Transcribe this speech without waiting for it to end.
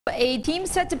A team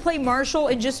set to play Marshall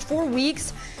in just 4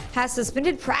 weeks has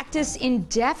suspended practice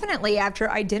indefinitely after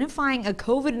identifying a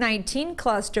COVID-19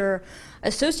 cluster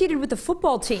associated with the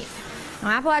football team. Now,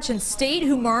 Appalachian State,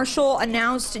 who Marshall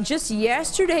announced just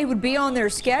yesterday would be on their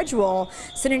schedule,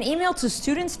 sent an email to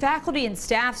students, faculty, and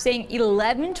staff saying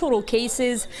 11 total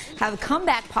cases have come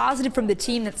back positive from the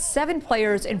team. That's 7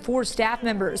 players and 4 staff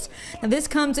members. Now, this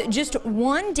comes just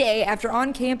 1 day after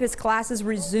on-campus classes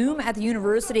resume at the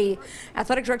university.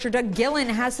 Athletic Director Doug Gillen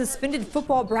has suspended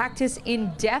football practice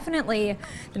indefinitely.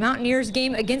 The Mountaineers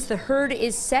game against the Herd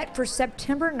is set for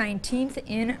September 19th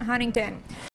in Huntington.